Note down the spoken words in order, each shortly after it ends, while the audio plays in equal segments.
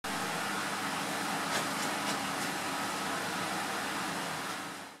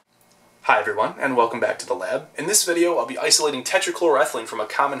Hi everyone, and welcome back to the lab. In this video, I'll be isolating tetrachloroethylene from a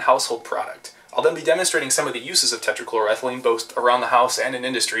common household product. I'll then be demonstrating some of the uses of tetrachloroethylene both around the house and in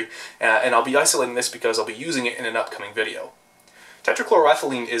industry, and I'll be isolating this because I'll be using it in an upcoming video.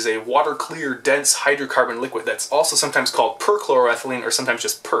 Tetrachloroethylene is a water-clear, dense hydrocarbon liquid that's also sometimes called perchloroethylene or sometimes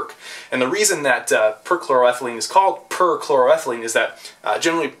just perc. And the reason that perchloroethylene is called perchloroethylene is that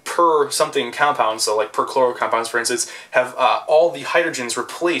generally per-something compounds, so like perchloro compounds for instance, have all the hydrogens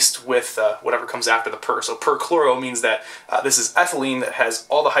replaced with whatever comes after the per. So perchloro means that this is ethylene that has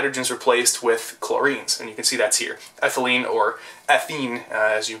all the hydrogens replaced with chlorines, and you can see that's here. Ethylene or ethene,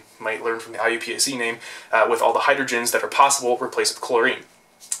 as you might learn from the IUPAC name, with all the hydrogens that are possible replaced with chlorine.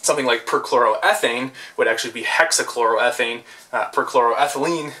 Something like perchloroethane would actually be hexachloroethane.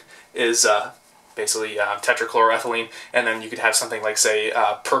 Perchloroethylene is basically tetrachloroethylene, and then you could have something like, say,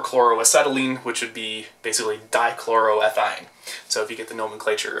 perchloroacetylene, which would be basically dichloroethane. So if you get the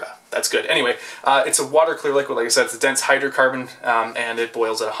nomenclature, that's good. Anyway, it's a water-clear liquid, like I said. It's a dense hydrocarbon, and it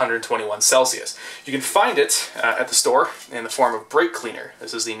boils at 121 Celsius. You can find it at the store in the form of brake cleaner.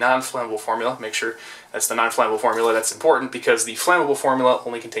 This is the non-flammable formula. Make sure that's the non-flammable formula. That's important because the flammable formula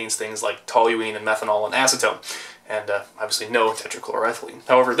only contains things like toluene and methanol and acetone, and obviously no tetrachloroethylene.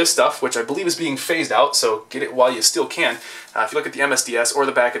 However, this stuff, which I believe is being phased out, so get it while you still can. If you look at the MSDS or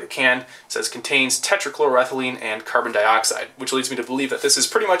the back of the can, it says contains tetrachloroethylene and carbon dioxide, which leads me to believe that this is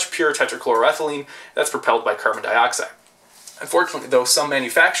pretty much pure tetrachloroethylene that's propelled by carbon dioxide. Unfortunately, though, some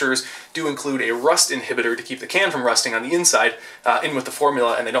manufacturers do include a rust inhibitor to keep the can from rusting on the inside in with the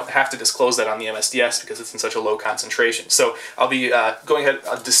formula, and they don't have to disclose that on the MSDS because it's in such a low concentration. So I'll be going ahead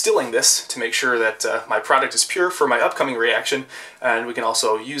distilling this to make sure that my product is pure for my upcoming reaction, and we can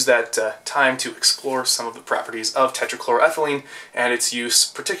also use that time to explore some of the properties of tetrachloroethylene and its use,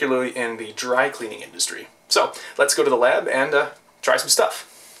 particularly in the dry cleaning industry. So let's go to the lab and try some stuff.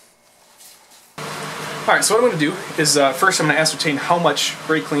 Alright, so what I'm going to do is first I'm going to ascertain how much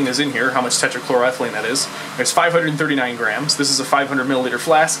brake clean is in here, how much tetrachloroethylene that is. There's 539 grams. This is a 500 milliliter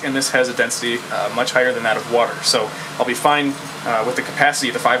flask, and this has a density much higher than that of water. So I'll be fine with the capacity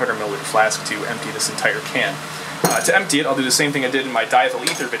of the 500 milliliter flask to empty this entire can. To empty it, I'll do the same thing I did in my diethyl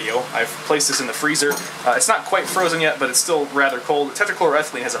ether video. I've placed this in the freezer. It's not quite frozen yet, but it's still rather cold.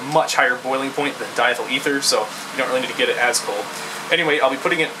 Tetrachloroethylene has a much higher boiling point than diethyl ether, so you don't really need to get it as cold. Anyway, I'll be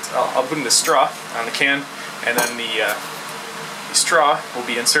putting the straw on the can, and then the straw will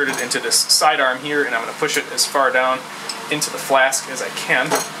be inserted into this sidearm here, and I'm going to push it as far down into the flask as I can.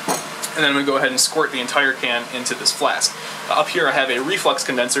 And then I'm going to go ahead and squirt the entire can into this flask. Up here I have a reflux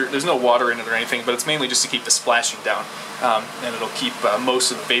condenser. There's no water in it or anything, but it's mainly just to keep the splashing down. And it'll keep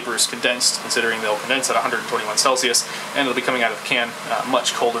most of the vapors condensed, considering they'll condense at 121 Celsius, and it'll be coming out of the can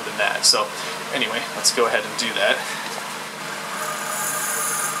much colder than that. So anyway, let's go ahead and do that.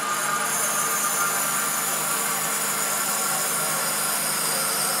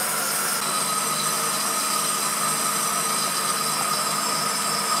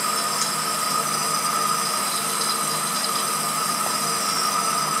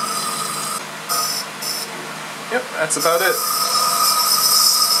 Yep, that's about it.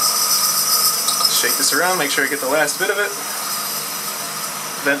 Shake this around, make sure I get the last bit of it.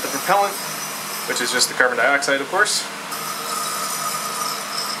 Vent the propellant, which is just the carbon dioxide, of course.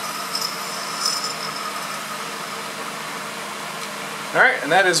 Alright,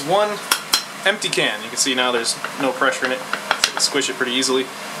 and that is one empty can. You can see now there's no pressure in it, so you can squish it pretty easily.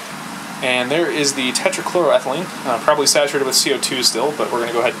 And there is the tetrachloroethylene, probably saturated with CO2 still, but we're going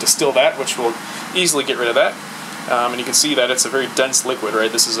to go ahead and distill that, which will easily get rid of that. And you can see that it's a very dense liquid,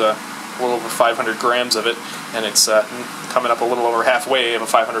 right? This is a little over 500 grams of it, and it's coming up a little over halfway of a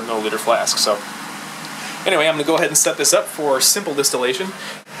 500 milliliter flask. So anyway, I'm going to go ahead and set this up for simple distillation.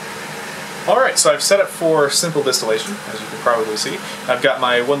 Alright, so I've set up for simple distillation, as you can probably see. I've got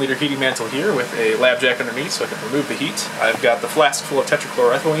my 1 liter heating mantle here with a lab jack underneath so I can remove the heat. I've got the flask full of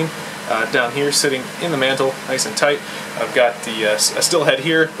tetrachloroethylene down here sitting in the mantle, nice and tight. I've got a still head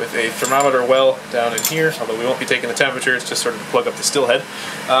here with a thermometer well down in here, although we won't be taking the temperature, it's just sort of to plug up the still head.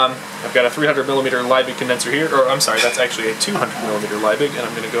 I've got a 300 millimeter Liebig condenser here, or I'm sorry, that's actually a 200 millimeter Liebig, and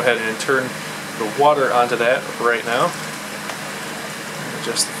I'm going to go ahead and turn the water onto that right now.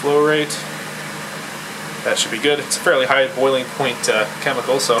 Adjust the flow rate. That should be good. It's a fairly high boiling point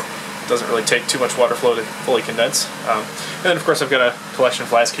chemical, so it doesn't really take too much water flow to fully condense. And then of course I've got a collection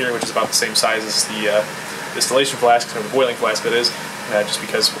flask here, which is about the same size as the distillation flask, or the boiling flask that is, just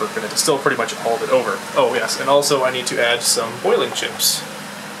because we're going to distill pretty much all of it over. Oh yes, and also I need to add some boiling chips.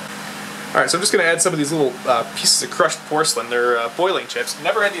 Alright, so I'm just going to add some of these little pieces of crushed porcelain. They're boiling chips.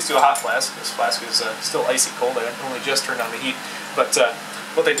 Never add these to a hot flask. This flask is still icy cold. I only just turned on the heat. But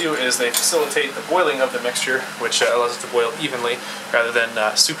what they do is they facilitate the boiling of the mixture, which allows it to boil evenly rather than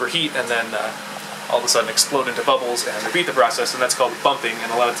superheat and then all of a sudden explode into bubbles and repeat the process, and that's called bumping,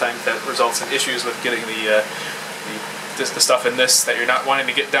 and a lot of times that results in issues with getting the stuff in this that you're not wanting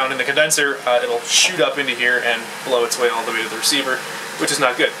to get down in the condenser. It'll shoot up into here and blow its way all the way to the receiver, which is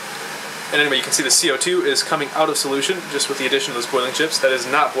not good. And anyway, you can see the CO2 is coming out of solution just with the addition of those boiling chips. That is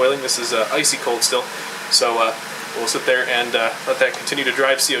not boiling, this is icy cold still. So we'll sit there and let that continue to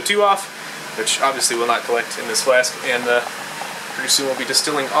drive CO2 off, which obviously will not collect in this flask, and pretty soon we'll be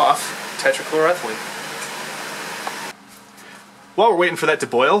distilling off tetrachloroethylene. While we're waiting for that to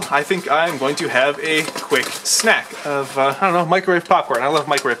boil, I think I'm going to have a quick snack of, I don't know, microwave popcorn. I love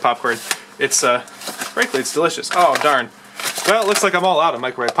microwave popcorn. It's, frankly, it's delicious. Oh, darn. Well, it looks like I'm all out of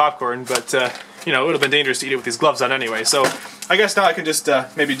microwave popcorn, but, you know, it would have been dangerous to eat it with these gloves on anyway, so I guess now I can just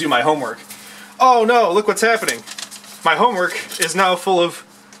maybe do my homework. Oh no, look what's happening. My homework is now full of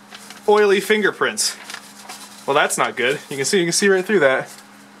oily fingerprints. Well, that's not good. You can see right through that.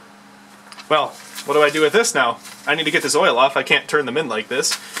 Well, what do I do with this now? I need to get this oil off. I can't turn them in like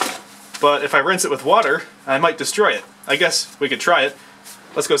this. But if I rinse it with water, I might destroy it. I guess we could try it.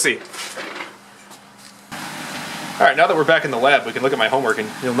 Let's go see. Alright, now that we're back in the lab, we can look at my homework, and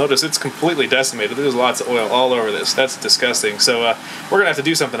you'll notice it's completely decimated. There's lots of oil all over this. That's disgusting. So we're going to have to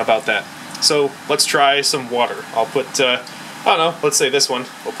do something about that. So let's try some water. I'll put, I don't know, let's say this one.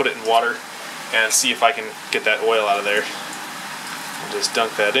 We'll put it in water and see if I can get that oil out of there. I'll just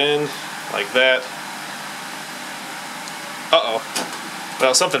dunk that in like that. Uh-oh.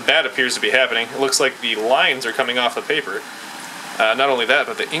 Well, something bad appears to be happening. It looks like the lines are coming off the paper. Not only that,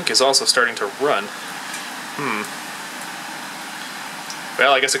 but the ink is also starting to run.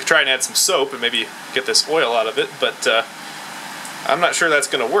 Well, I guess I could try and add some soap and maybe get this oil out of it, but I'm not sure that's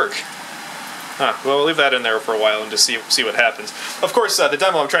going to work. Well, we'll leave that in there for a while and just see what happens. Of course, the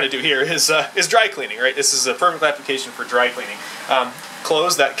demo I'm trying to do here is dry cleaning, right? This is a perfect application for dry cleaning.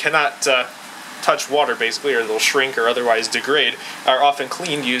 Clothes that cannot touch water, basically, or they'll shrink or otherwise degrade, are often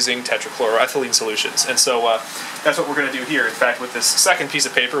cleaned using tetrachloroethylene solutions. And so that's what we're going to do here. In fact, with this second piece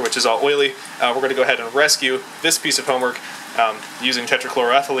of paper, which is all oily, we're going to go ahead and rescue this piece of homework using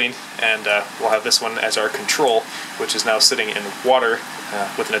tetrachloroethylene, and we'll have this one as our control, which is now sitting in water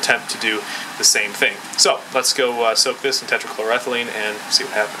with an attempt to do the same thing. So let's go soak this in tetrachloroethylene and see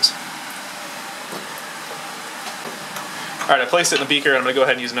what happens. Alright, I placed it in the beaker, and I'm going to go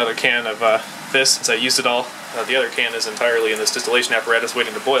ahead and use another can of this since I used it all. The other can is entirely in this distillation apparatus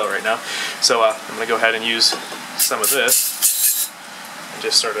waiting to boil right now. So I'm going to go ahead and use some of this and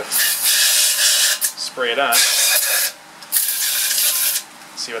just sort of spray it on.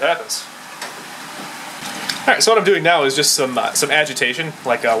 See what happens. Alright, so what I'm doing now is just some agitation,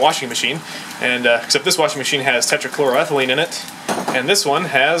 like a washing machine, and except this washing machine has tetrachloroethylene in it, and this one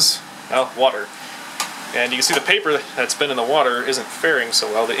has, well, water. And you can see the paper that's been in the water isn't faring so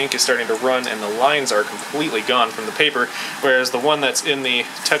well. The ink is starting to run and the lines are completely gone from the paper, whereas the one that's in the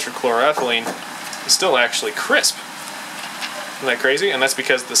tetrachloroethylene is still actually crisp. Isn't that crazy? And that's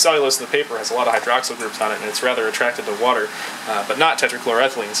because the cellulose of the paper has a lot of hydroxyl groups on it, and it's rather attracted to water, but not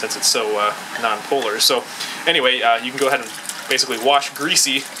tetrachloroethylene since it's so non-polar. So anyway, you can go ahead and basically wash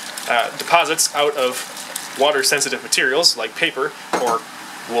greasy deposits out of water-sensitive materials like paper or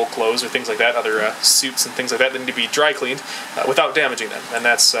wool clothes or things like that, other suits and things like that need to be dry cleaned without damaging them. And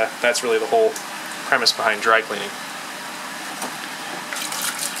that's really the whole premise behind dry cleaning.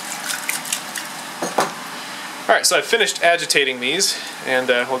 Alright, so I've finished agitating these, and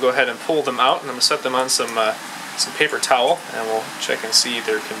we'll go ahead and pull them out, and I'm going to set them on some paper towel, and we'll check and see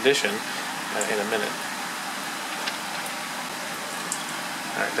their condition in a minute.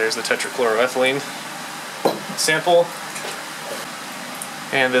 Alright, there's the tetrachloroethylene sample,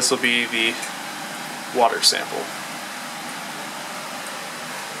 and this will be the water sample.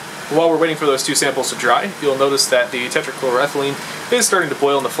 While we're waiting for those two samples to dry, you'll notice that the tetrachloroethylene is starting to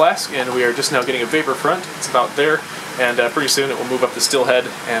boil in the flask, and we are just now getting a vapor front. It's about there, and pretty soon it will move up the still head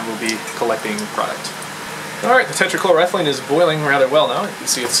and we'll be collecting product. Alright, the tetrachloroethylene is boiling rather well now. You can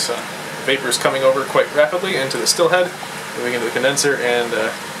see its vapors coming over quite rapidly into the still head, moving into the condenser and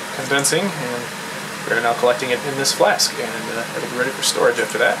condensing, and we're now collecting it in this flask, and it'll be ready for storage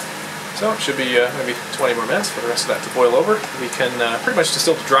after that. So it should be maybe 20 more minutes for the rest of that to boil over. We can pretty much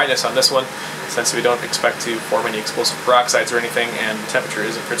distill to dryness on this one, since we don't expect to form any explosive peroxides or anything, and the temperature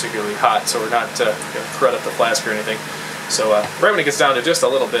isn't particularly hot, so we're not going to crud up the flask or anything. So right when it gets down to just a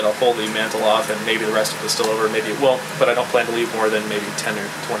little bit, I'll pull the mantle off, and maybe the rest will distill over, maybe it won't, but I don't plan to leave more than maybe 10 or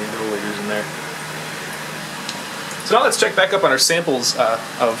 20 milliliters in there. So now let's check back up on our samples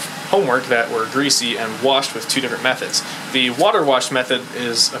of homework that were greasy and washed with 2 different methods. The water wash method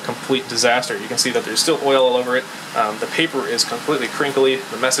is a complete disaster. You can see that there's still oil all over it. The paper is completely crinkly.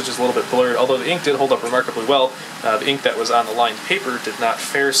 The message is a little bit blurred, although the ink did hold up remarkably well. The ink that was on the lined paper did not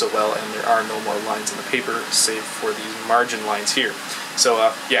fare so well, and there are no more lines in the paper save for these margin lines here. So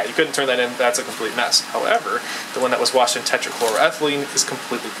yeah, you couldn't turn that in. That's a complete mess. However, the one that was washed in tetrachloroethylene is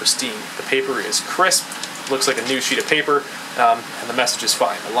completely pristine. The paper is crisp, looks like a new sheet of paper, and the message is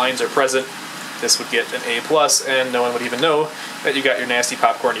fine. The lines are present. This would get an A+, and no one would even know that you got your nasty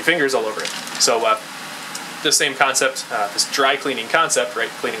popcorny fingers all over it. So the same concept, this dry cleaning concept, right,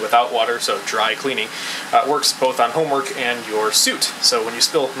 cleaning without water, so dry cleaning, works both on homework and your suit. So when you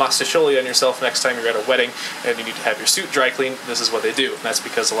spill mostaccioli on yourself next time you're at a wedding and you need to have your suit dry cleaned, this is what they do. And that's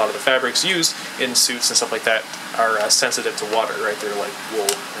because a lot of the fabrics used in suits and stuff like that are sensitive to water, right? They're like wool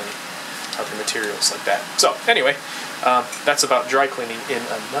and other materials like that. So anyway, that's about dry cleaning in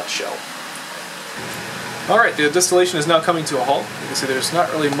a nutshell. Alright, the distillation is now coming to a halt. You can see there's not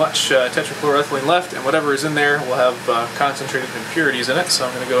really much tetrachloroethylene left, and whatever is in there will have concentrated impurities in it. So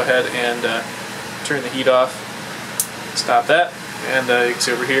I'm going to go ahead and turn the heat off, stop that, and you can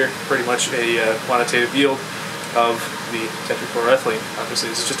see over here pretty much a quantitative yield of the tetrachloroethylene. Obviously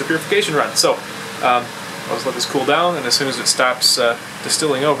this is just a purification run. So I'll just let this cool down, and as soon as it stops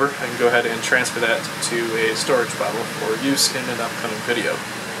distilling over, I can go ahead and transfer that to a storage bottle for use in an upcoming video.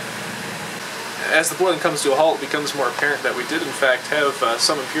 As the boiling comes to a halt, it becomes more apparent that we did in fact have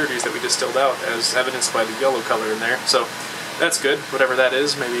some impurities that we distilled out, as evidenced by the yellow color in there. So that's good, whatever that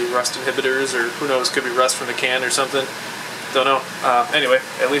is, maybe rust inhibitors, or who knows, could be rust from the can or something. Don't know. Anyway,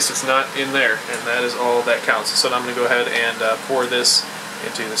 at least it's not in there, and that is all that counts. So now I'm going to go ahead and pour this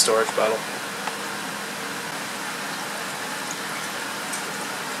into the storage bottle.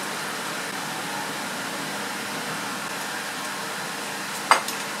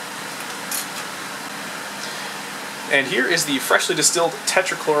 And here is the freshly distilled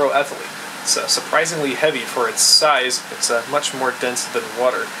tetrachloroethylene. It's surprisingly heavy for its size. It's much more dense than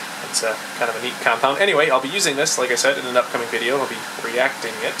water. It's kind of a neat compound. Anyway, I'll be using this, like I said, in an upcoming video. I'll be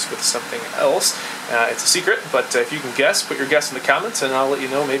reacting it with something else. It's a secret, but if you can guess, put your guess in the comments, and I'll let you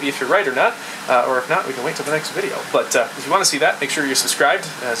know maybe if you're right or not. Or if not, we can wait till the next video. But if you want to see that, make sure you're subscribed.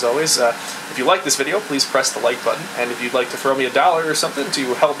 As always, if you like this video, please press the like button. And if you'd like to throw me $1 or something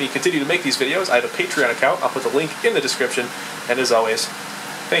to help me continue to make these videos, I have a Patreon account. I'll put the link in the description. And as always,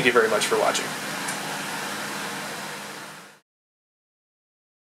 thank you very much for watching.